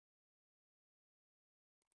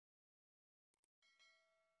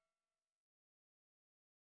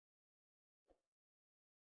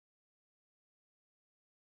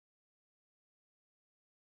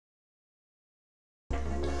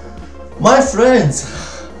My friends,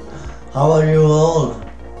 how are you all?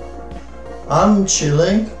 I'm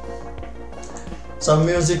chilling. Some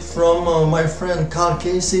music from my friend Carl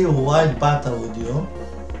Casey, White Bata with you.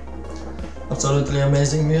 Absolutely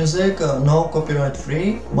amazing music, no copyright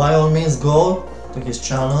free. By all means go to his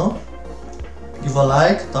channel, give a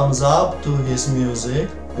like, thumbs up to his music,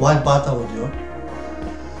 White Bata with you.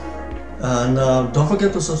 And don't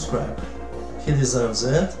forget to subscribe, he deserves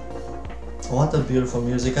it. What a beautiful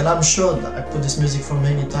music, and I'm sure that I put this music for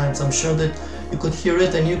many times. I'm sure that you could hear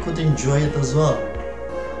it and you could enjoy it as well.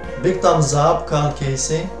 Big thumbs up, Carl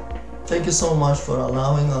Casey. Thank you so much for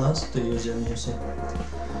allowing us to use your music.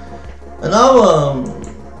 And now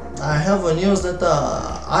I have a news that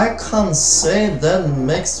I can't say that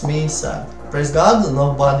makes me sad. Praise God,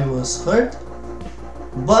 nobody was hurt.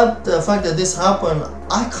 But the fact that this happened,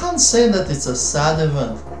 I can't say that it's a sad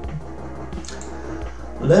event.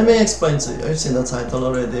 Let me explain to you. You've seen the title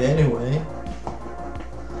already anyway.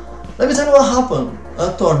 Let me tell you what happened.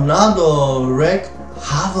 A tornado wreaked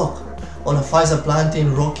havoc on a Pfizer plant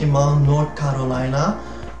in Rocky Mount, North Carolina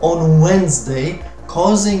on Wednesday,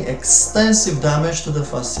 causing extensive damage to the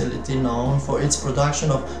facility known for its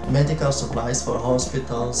production of medical supplies for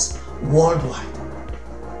hospitals worldwide.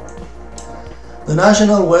 The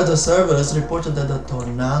National Weather Service reported that the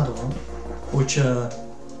tornado, which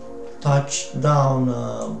touched down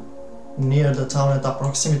near the town at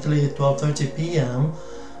approximately 12:30 p.m.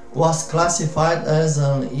 was classified as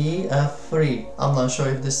an EF3. I'm not sure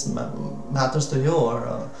if this matters to you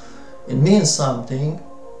or it means something.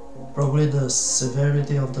 Probably the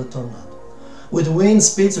severity of the tornado, with wind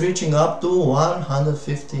speeds reaching up to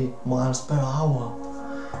 150 miles per hour,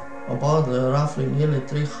 about roughly nearly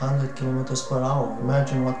 300 kilometers per hour.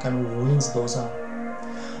 Imagine what kind of winds those are.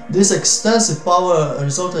 This extensive power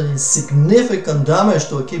resulted in significant damage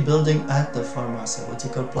to a key building at the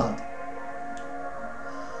pharmaceutical plant.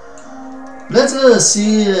 Let's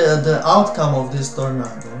see the outcome of this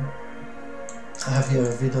tornado. I have here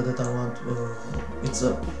a video that I want, it's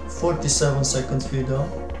a 47 seconds video.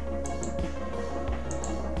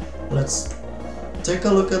 Let's take a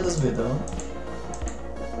look at this video.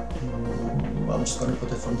 I'm just going to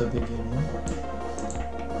put it from the beginning.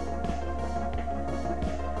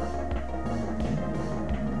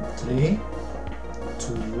 Three,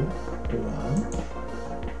 two, one.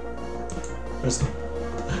 Let's go.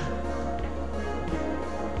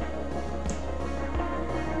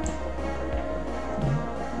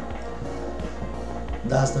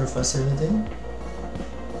 That's their facility.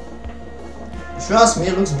 If you ask me,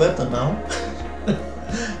 it looks better now.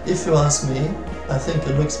 If you ask me, I think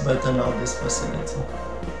it looks better now, this facility.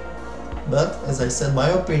 But as I said, my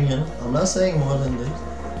opinion, I'm not saying more than this.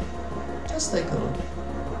 Just take a look.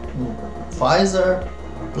 Pfizer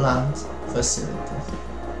plant facility.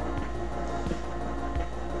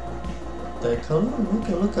 Take a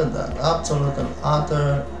look at that. Absolute and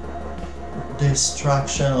utter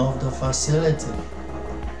destruction of the facility.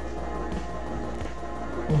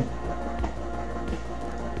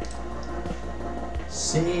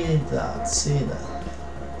 See that.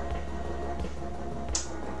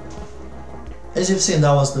 As you've seen,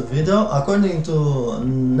 that was the video. According to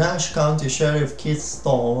Nash County Sheriff Keith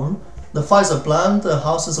Stone, the Pfizer plant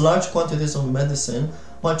houses large quantities of medicine,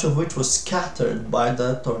 much of which was scattered by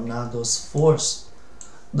the tornado's force.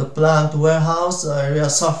 The plant warehouse area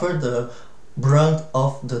suffered the brunt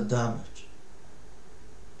of the damage.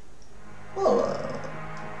 Well,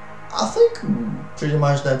 I think pretty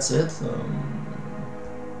much that's it.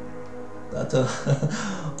 That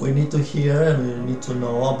we need to hear and we need to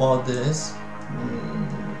know about this.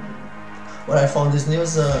 When I found this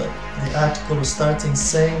news, the article was starting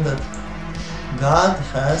saying that God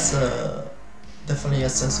has definitely a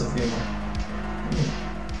sense of humor.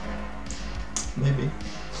 Maybe.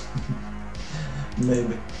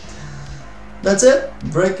 Maybe. That's it.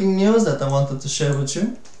 Breaking news that I wanted to share with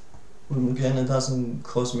you. Again, it doesn't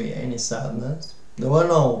cause me any sadness. There were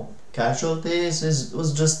no casualties. It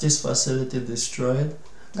was just this facility destroyed.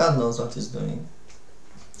 God knows what he's doing.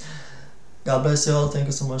 God bless you all. Thank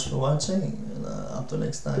you so much for watching. And up to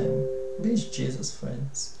next time. Binge Jesus,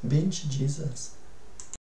 friends. Binge Jesus.